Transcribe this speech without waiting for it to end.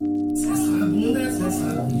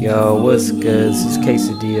Yo, what's good? This is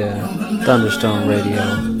Adilla, Thunderstone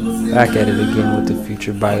Radio. Back at it again with the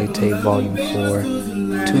Future Baile Tape Volume 4.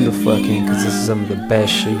 Tune the fuck in, cause this is some of the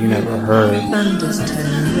best shit you never heard. Thunderstone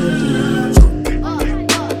Radio.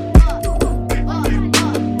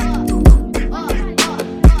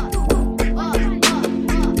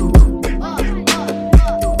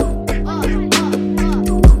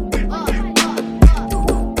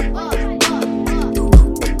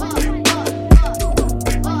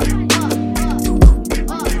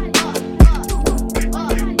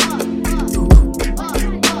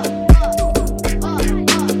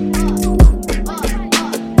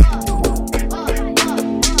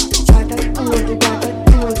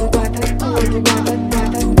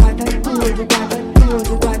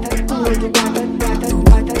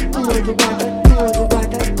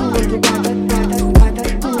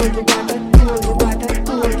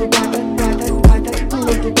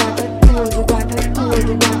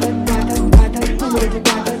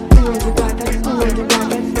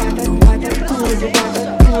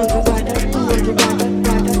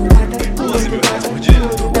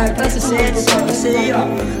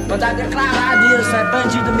 Tá declarado isso, é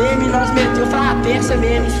bandido mesmo e nós meteu a peça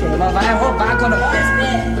mesmo, senhor. Nós vai roubar quando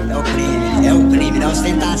É o crime, não é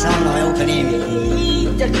ostentação, não é o crime.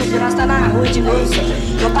 Nós tá na rua de novo, senhor.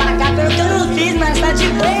 Eu para cá pelo que eu não fiz, mas tá de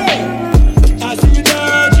bem. A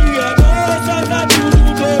cidade é nossa, tá tudo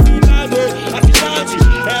dominado. A cidade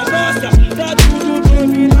é nossa, tá tudo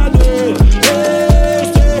dominado. Eu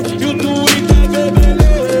sou e o Twitter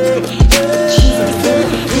bebeleu. Eu sou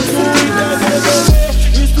e o Twitter bebeleu.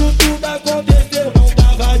 Isso tudo aconteceu, não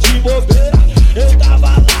tava de bobeira. Eu tava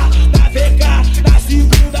lá na VK na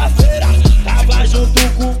segunda-feira. Tava junto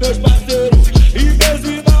com meus parceiros e meus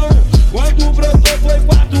irmãos. Quando brotou foi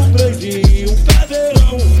 4 3 e um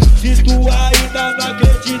cadeirão. Se tu ainda não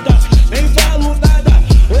acredita, nem falo nada.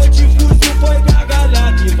 O difuso foi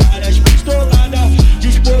gargalhado e várias pistoladas.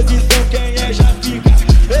 Disposição quem é já fica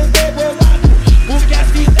rebolado. Porque a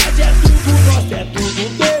cidade é tudo nosso, é tudo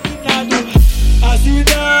dominado. A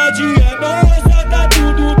cidade é nossa, tá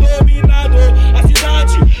tudo dominado. A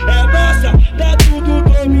cidade é nossa, tá tudo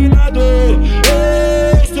dominado.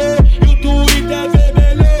 Eu sou e o Twitter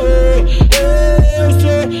vermelho. Eu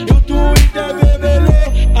sou e o Twitter vermelho.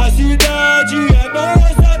 A cidade é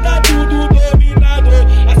nossa, tá tudo dominado.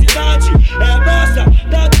 A cidade é nossa,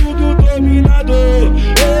 tá tudo dominado.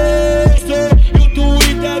 Eu sou e o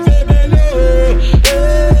Twitter vermelho.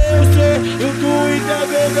 Eu sou e o Twitter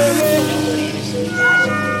vermelho.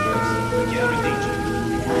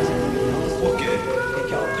 Por quê?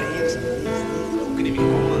 Porque é o crime, O crime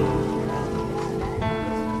comando.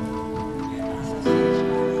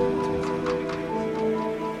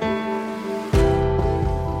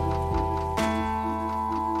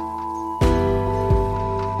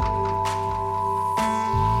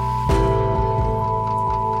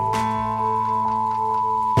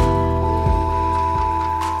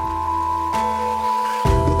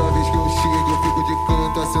 Toda vez que eu chego, eu fico de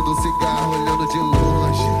canto, acendo um cigarro, olhando de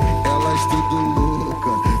longe. Elas tudo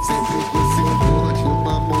louca, sempre com seu monte.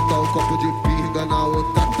 Numa mão tá o copo de pinga, na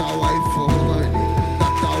outra tá o iPhone.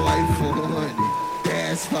 Tá o iPhone.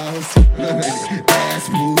 Desce falciane, desce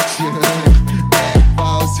multiane. Desce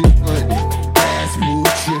falciane, desce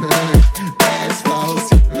multiane. Desce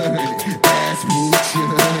falciane, desce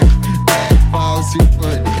multiane. Desce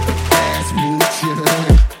falciane, desce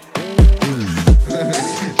multiane.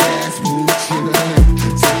 Desce multiane,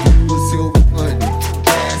 sempre do seu money.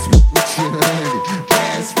 Desce multiane,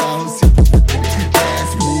 desce falciane.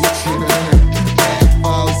 Desce multiane, desce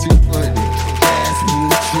falciane. Desce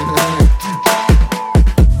multiane.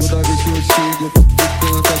 Toda vez que eu chego, eu fico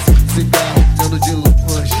tanto assim, cigarro, olhando de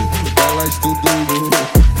longe. Elas tudo louco,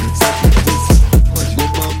 sempre do seu money.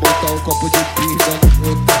 Numa mão tá o copo de pinga, na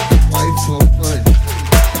outra tá o iPhone.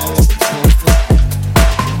 Tá o iPhone.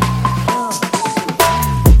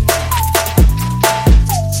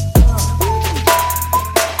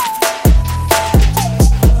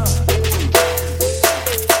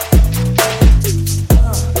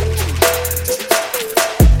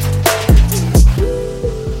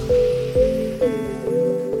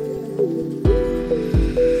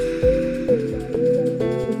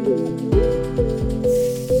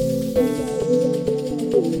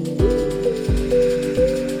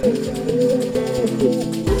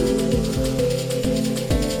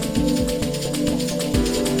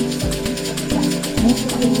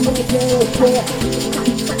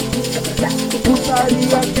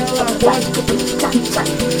 Putaria aquela bosta.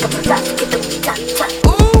 Putaria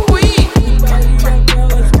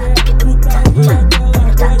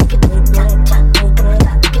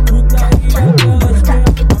aquelas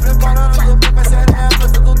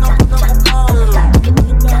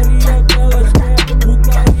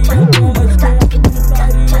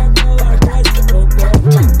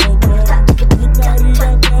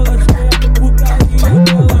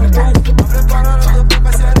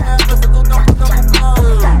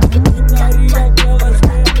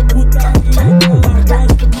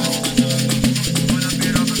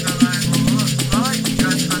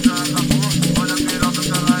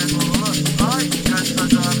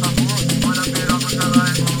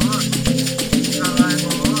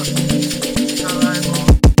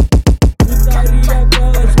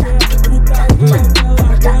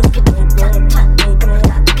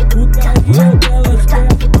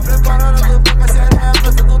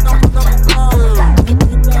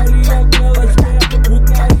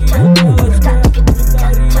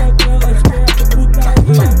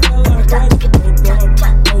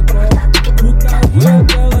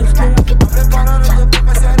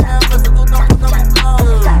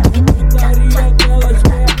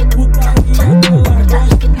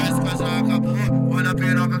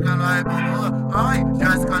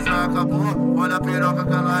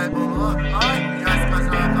Ai, já esse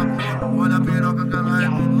casal acabou. Olha a piroca que ela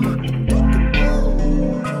rebolou.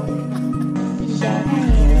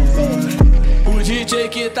 O DJ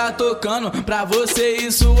que tá tocando pra você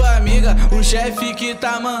e sua amiga. O chefe que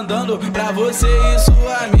tá mandando pra você e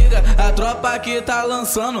sua amiga. A tropa que tá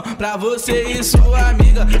lançando pra você e sua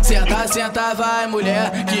amiga. Senta, senta, vai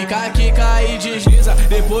mulher, quica, quica e desliza.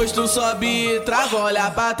 Depois tu sobe e trava, olha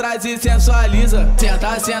pra trás e sensualiza.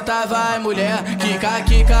 Senta, senta, vai mulher, quica,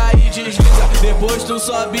 quica e desliza. Depois tu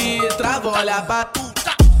sobe e trava, olha pra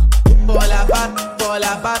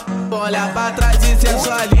trás e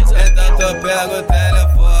sensualiza. Então eu pego o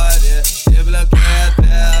telefone e bloqueia a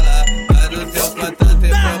tela. Vai do teu contato e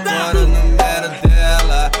procura o número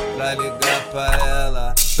dela. Pra ligar pra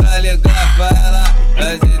ela,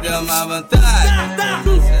 mas se deu uma vantagem.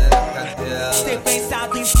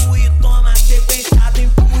 Sequenciado em fui, toma, sequenciado em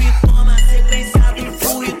fui, toma, sequenciado em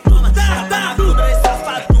fui, toma. Tá tudo aí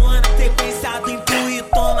safadona, sequenciado em fui,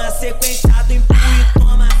 toma, sequenciado em fui,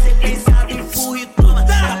 toma, sequenciado em fui, toma.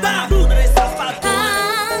 Tá tudo aí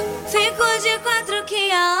safadona. Fico de quatro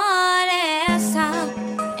que a hora é essa.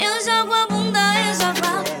 Eu jogo a bunda, eu jogo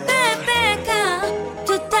a pepeca.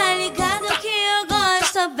 Tu tá ligado que eu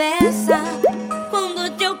gosto dessa. Quando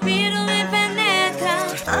teu piro me penetra.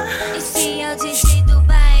 E se é o DJ do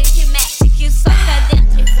baile que mexe, que soca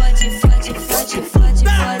dentro. E fode, fode, fode, fode,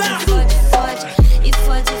 fode, fode, fode. E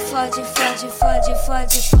fode, fode, fode, fode,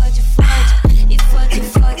 fode, fode, fode. E fode,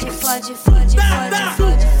 fode, fode, fode, fode,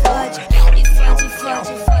 fode, fode. E fode,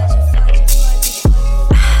 fode, fode, fode.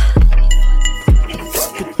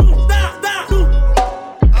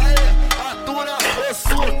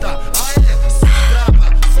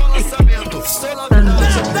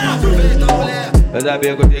 Meus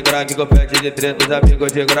amigos de crack com pede de treta, meus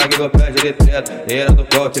amigos de crack com pede de treta. Tira do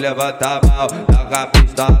coach, levanta a mão, taca a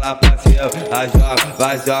pistola pra cima. Vai joga,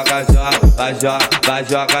 vai joga, joga, vai joga, vai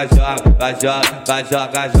joga, joga, vai joga, vai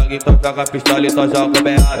joga, joga. Então joga a pistola, então joga o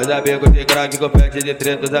B.A. Meus amigos de crack com pede de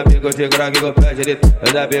treta, meus amigos de crack com pede de treta.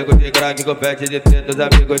 Meus amigos de crack com pede de treta, meus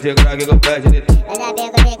amigos de crack com pede de treta. Meus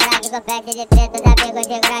amigos de crack com pede de treta, meus amigos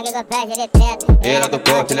de crack com pede de treta. Tira do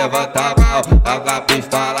coach, levanta a mão, taca a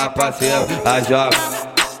pistola pra cima. Vai joga,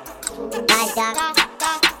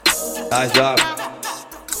 vai joga,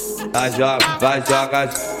 vai joga, vai joga,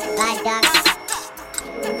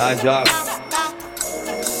 vai joga.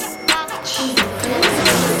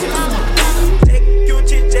 Que o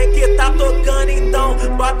DJ que tá tocando então,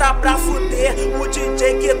 bota pra fuder. O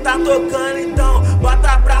DJ que tá tocando então,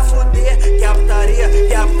 bota pra fuder. Que a putaria,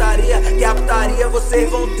 que a putaria, que a putaria vocês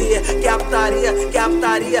vão ter. Que a putaria, que a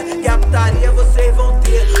putaria, que a putaria vocês vão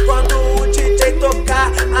ter. Quando o DJ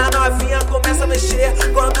tocar, a novinha começa a mexer.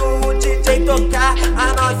 Quando o DJ tocar,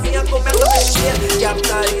 a novinha começa a mexer. Que a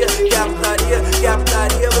putaria, que a putaria, que a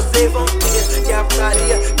putaria vocês vão ter. Que a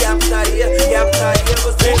putaria, que a putaria, que a putaria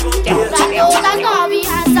vocês vão ter. Pra todas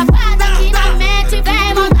novinhas safadas que na mente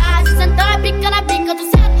vem maldade. Senta a pica na pica do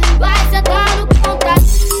centro, vai sentando com vontade.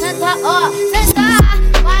 Senta, ó, senta,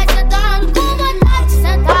 vai sentando com vontade.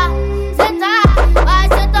 Senta, senta, vai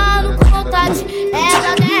sentando com vontade.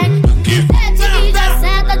 Ela nem sente e já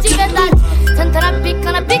senta de verdade. Senta na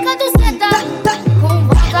pica do centro, com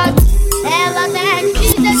vontade. Ela nem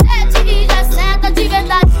 17 e já senta de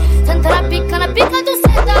verdade. Senta na pica do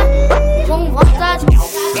centro, com vontade.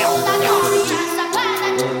 Toda novinha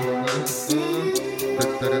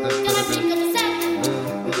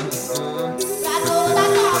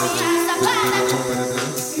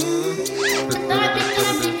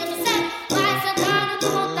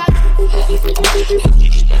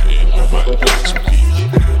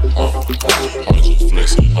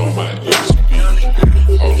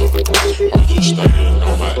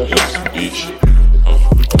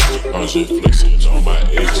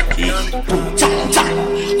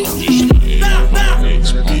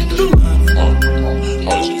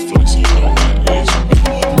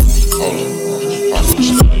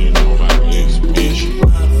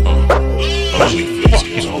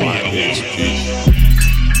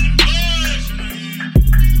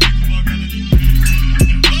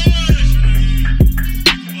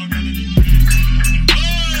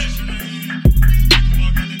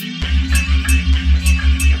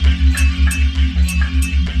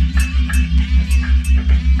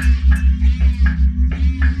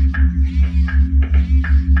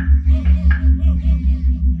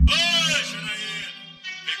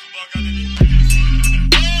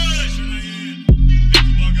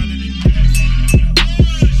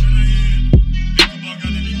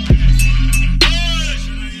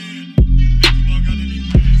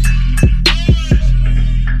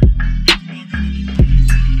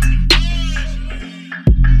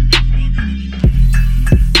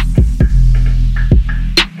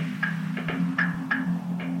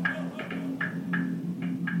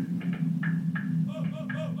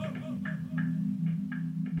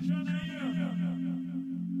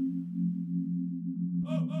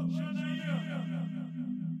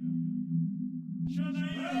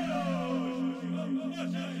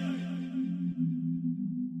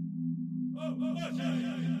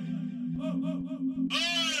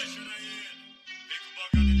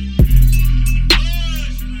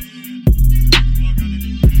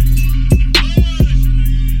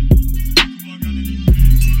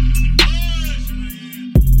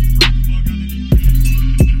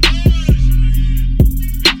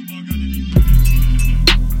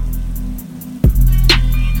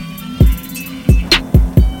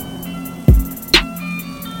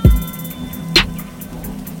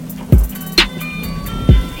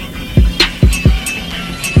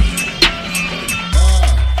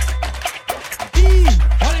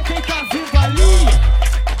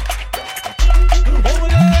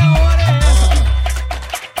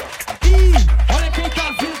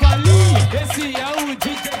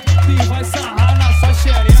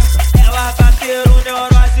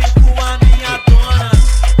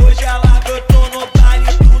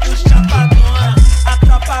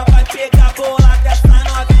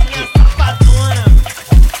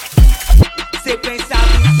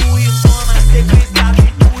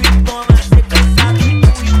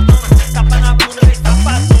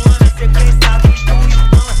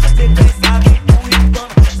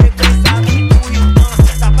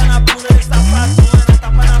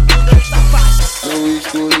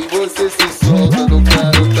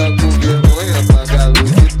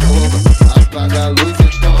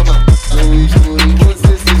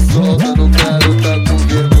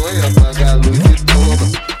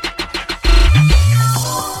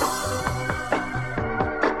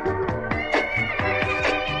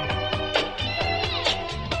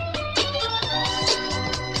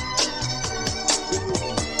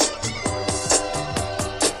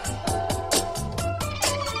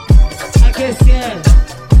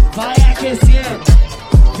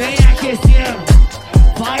vem aquecendo,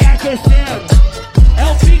 vai aquecendo. É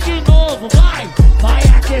o pique novo, vai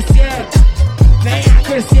aquecendo, vem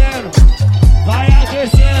aquecendo, vai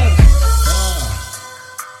aquecendo.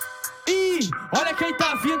 Ih, olha quem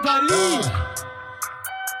tá vindo ali.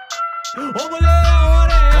 Ô mulher, a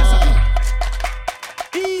hora é essa.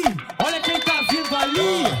 Ih, olha quem tá vindo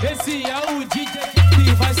ali. Esse é o DJ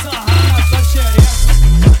que vai sarrar na sua xereca.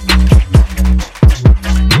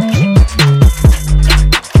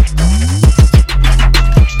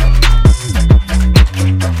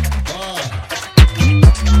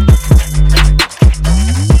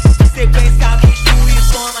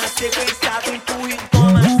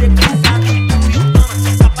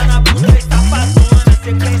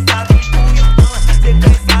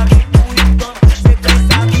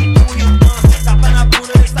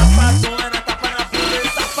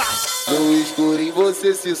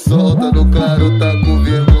 Você se solta, no claro tá com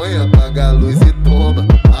vergonha. Apaga a luz e toma,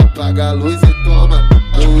 apaga a luz e toma.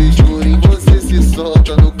 No escurinho você se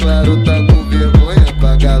solta, no claro tá com vergonha.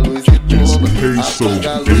 Apaga a luz e toma,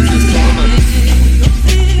 apaga a luz e toma.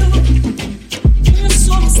 Um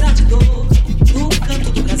soluçar de dor no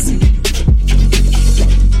canto do Brasil.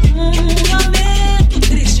 Um lamento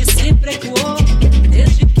triste se pregoou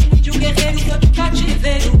desde que índio guerreiro foi pro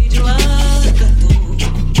cativeiro e de lá cantou.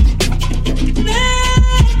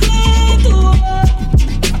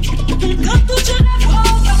 Um canto de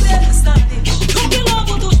revolta pelos ares, no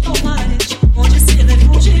quilombo dos palmares, onde se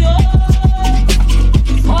refugiou.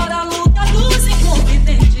 Fora a luta dos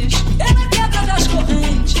incompetentes, pela quebra das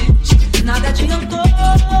correntes, nada adiantou.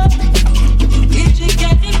 E de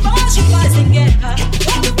guerra em paz, de paz em guerra,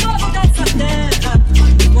 todo o povo dessa terra,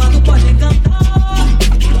 quando pode cantar,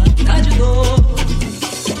 canta de dor.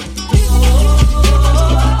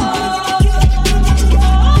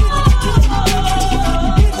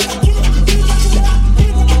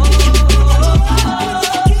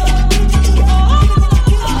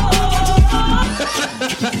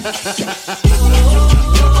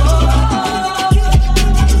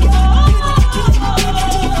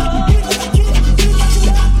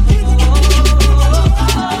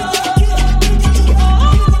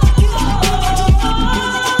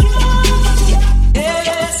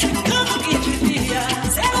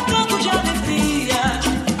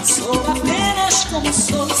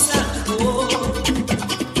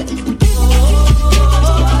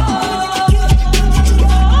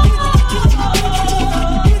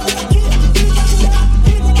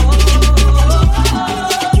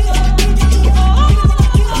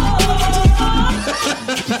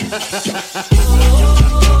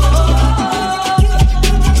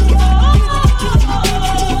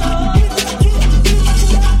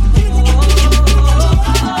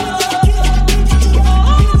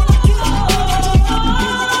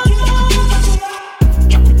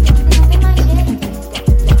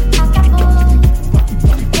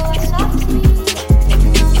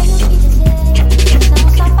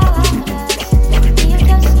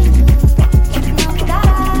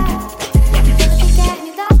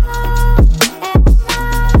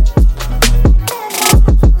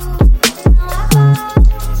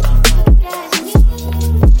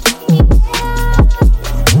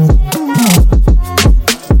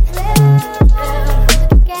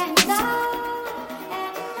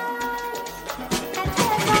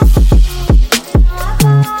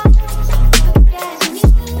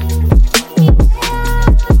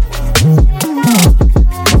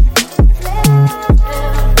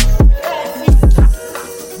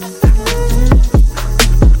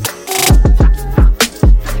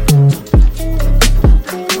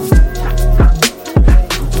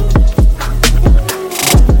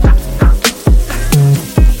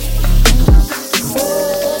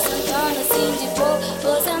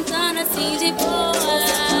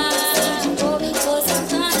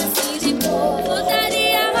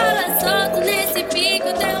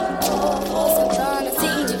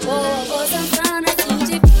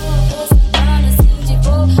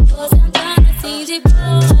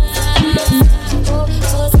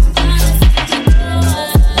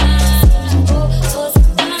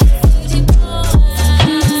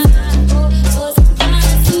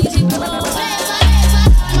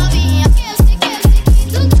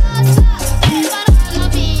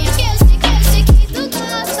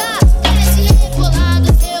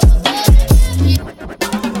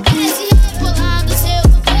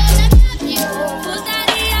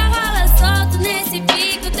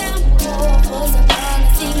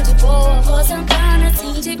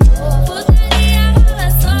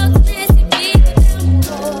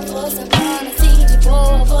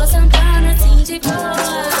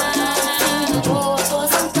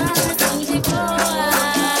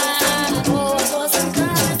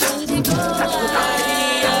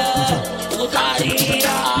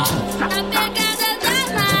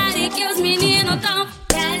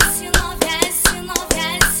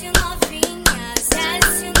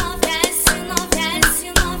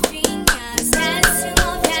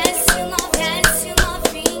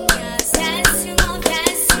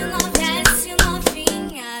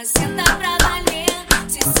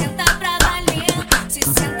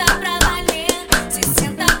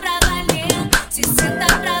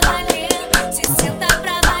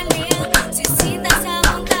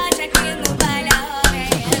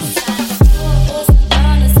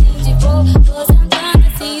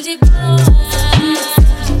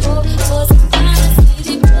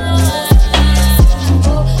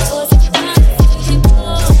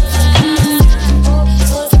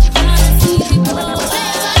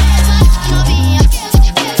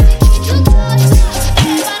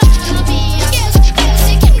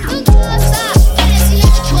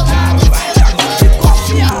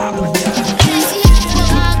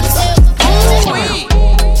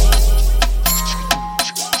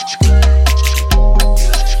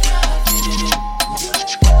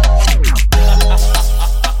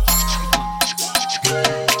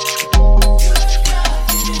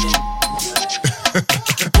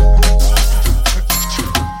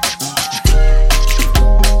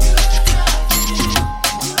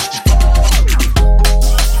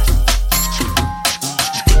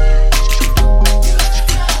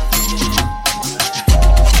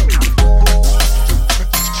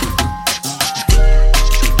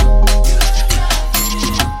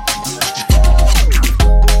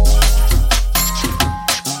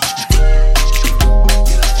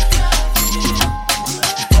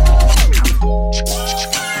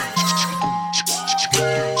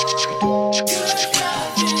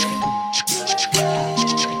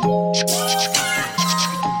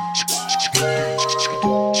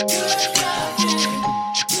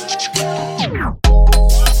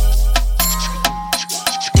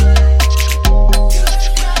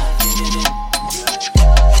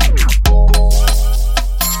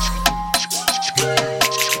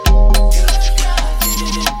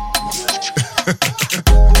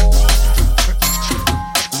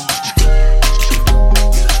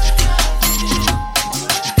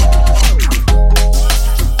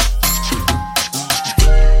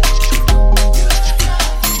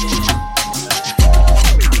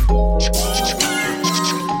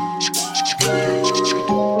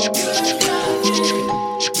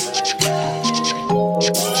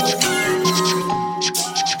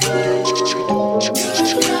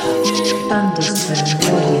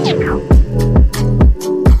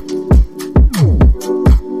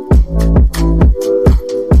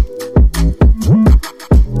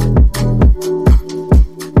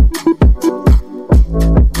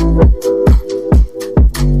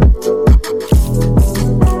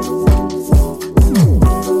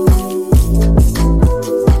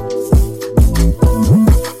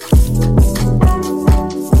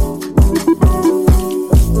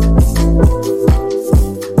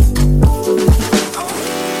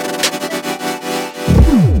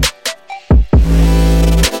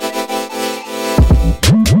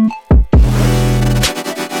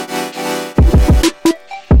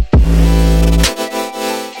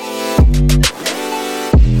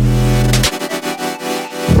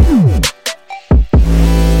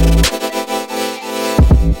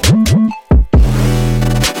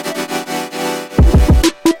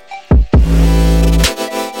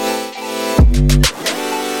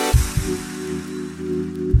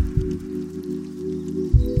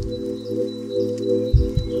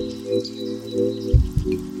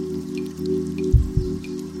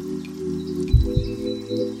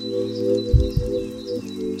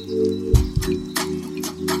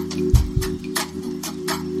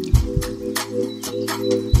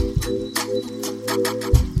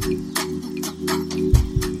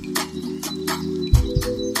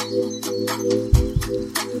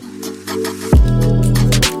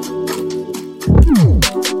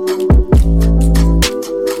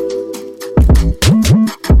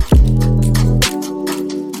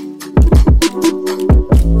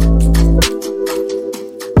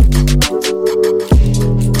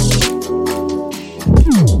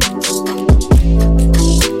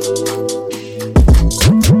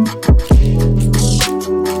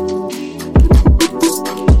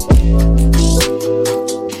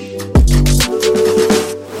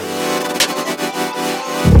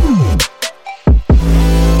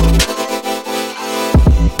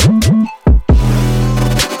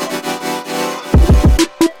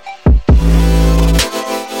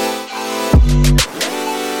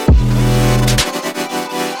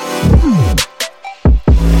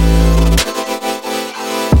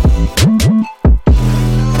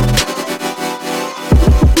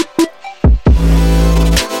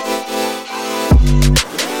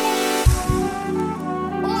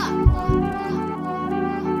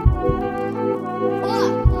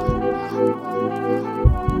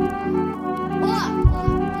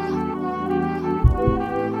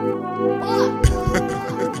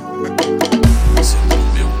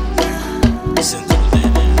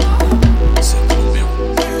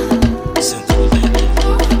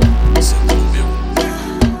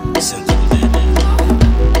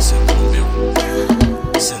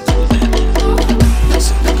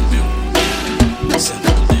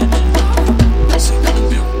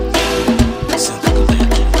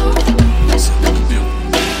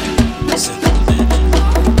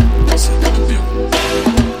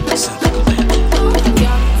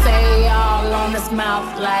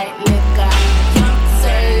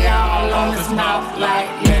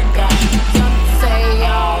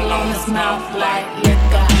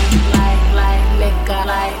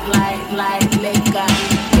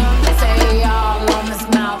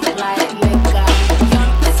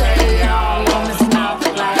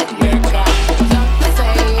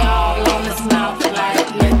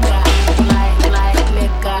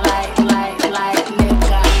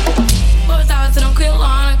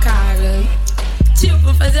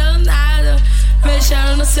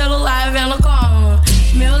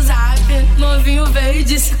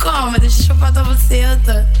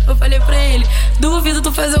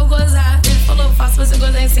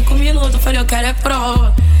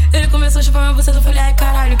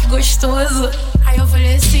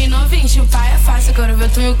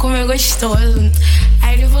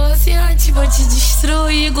 Aí ele falou assim, antes vou te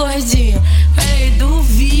destruir, gordinho. Peraí,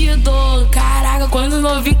 duvido. Caraca, quando o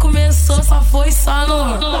novinho começou, só foi só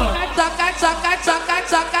no toca, toca, toca, toca,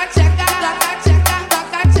 tcheca, toca, tcheca,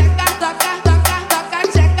 toca, tcheca, toca, toca, toca,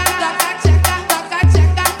 tcheca, toca, tcheca, toca,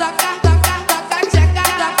 tcheca, toca, toca, toca, tcheca,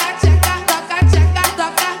 toca, tcheca, toca, tcheca,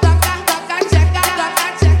 toca, toca, toca, tcheca, toca,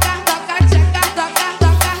 tcheca, toca, tcheca, toca,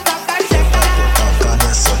 toca, toca, tcheca. Toca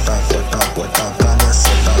nessa, toca nessa, toca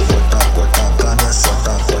nessa, toca nessa, toca nessa,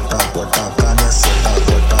 toca nessa,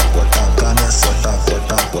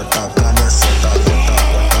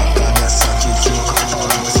 tchutchuca.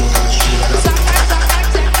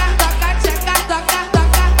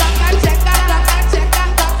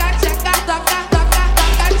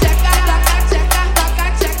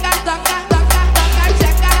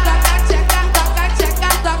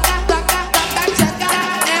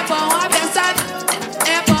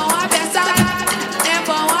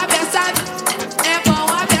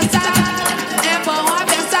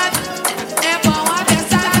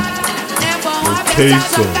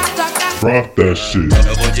 K-Son. Drop that shit.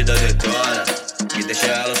 É o bonde da detona, que deixa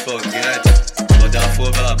elas foguetas. Quando ela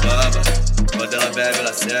for, ela baba. Quando ela bebe,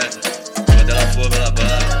 ela senta. Quando ela for, ela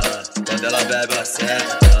baba. Quando ela bebe, ela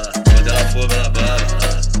senta. Quando ela for, ela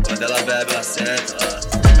baba. Quando ela bebe, ela senta.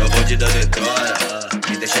 É o bonde da detona,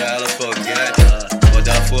 que deixa elas foguetas. Quando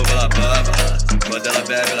ela for, ela baba. Quando ela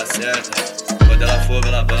bebe, ela senta. Quando ela for,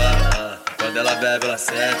 ela baba. Quando ela bebe, ela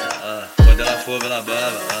senta. Quando ela for, ela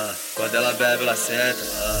baba. Quando ela bebe, ela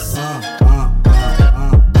senta.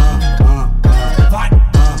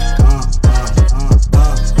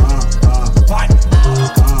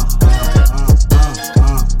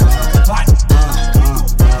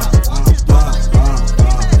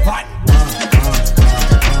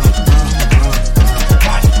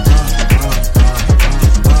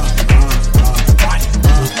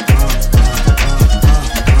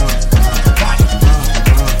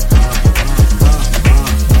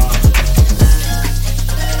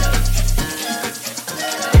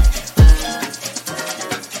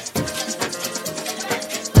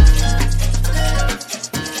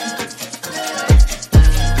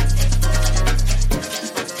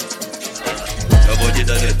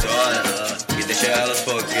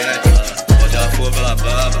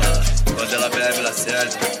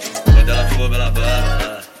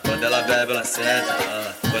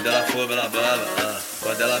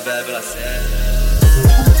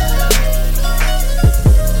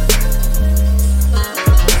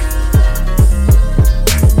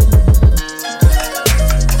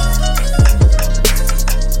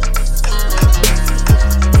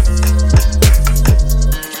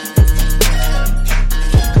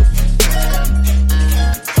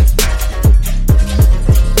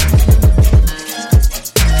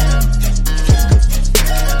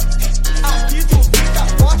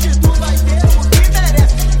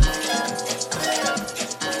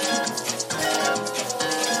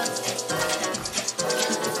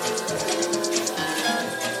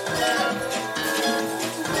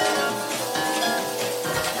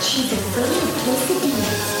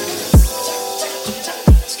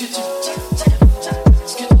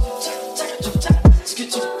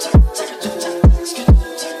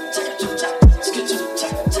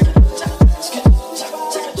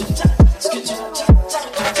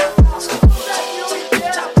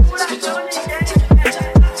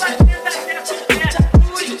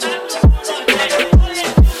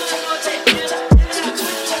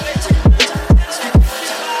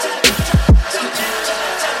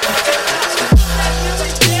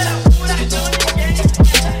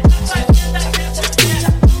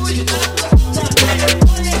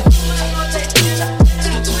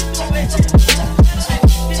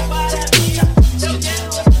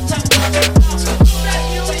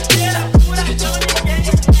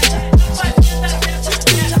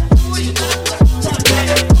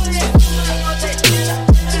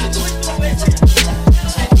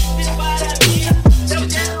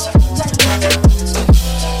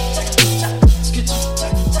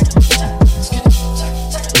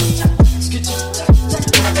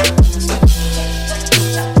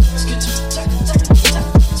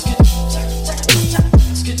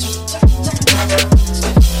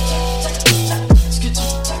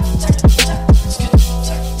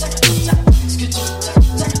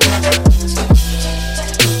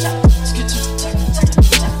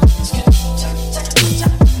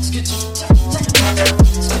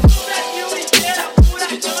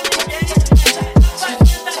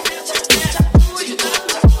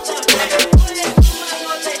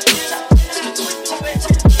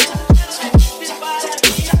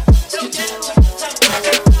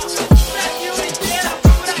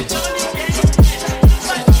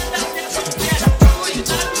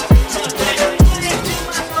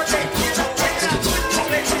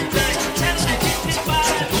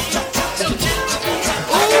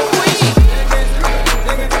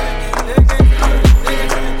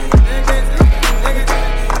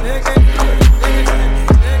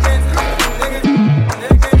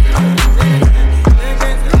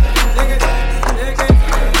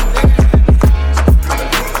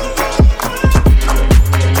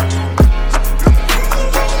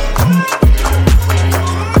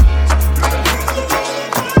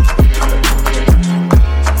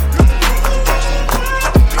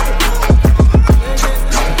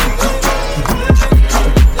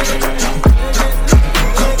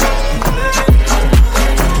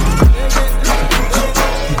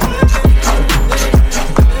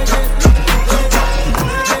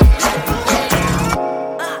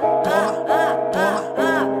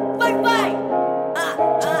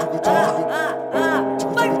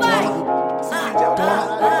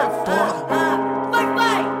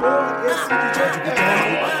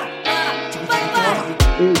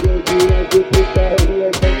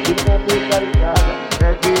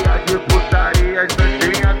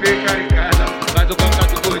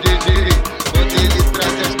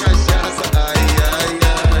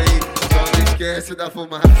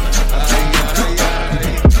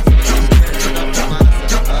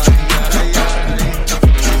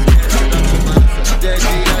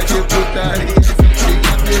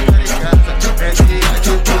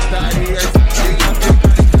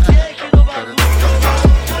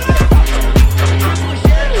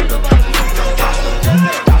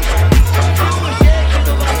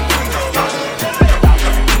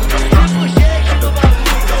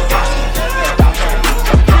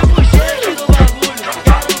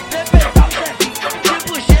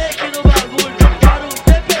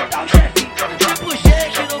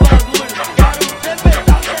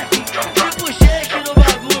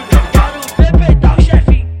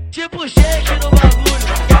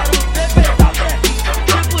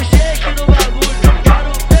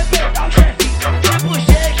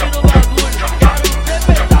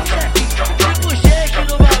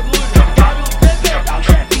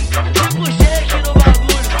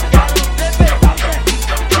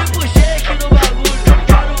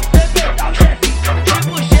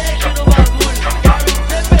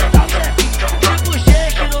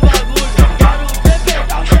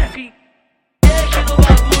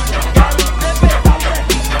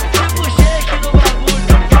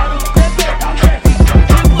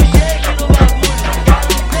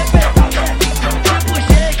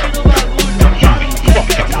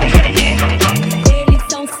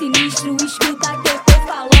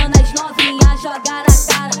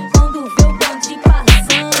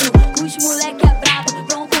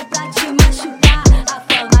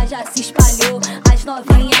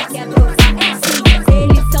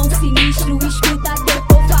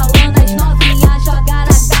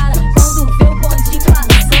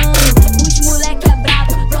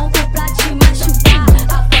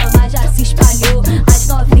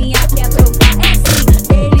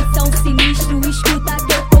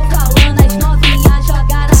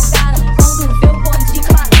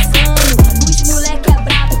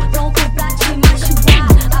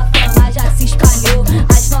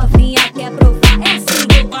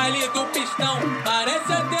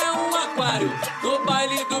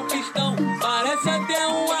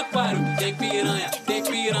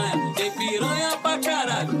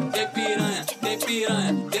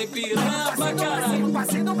 piranha pra caralho.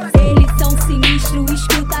 Eles são sinistros,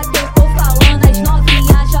 escuta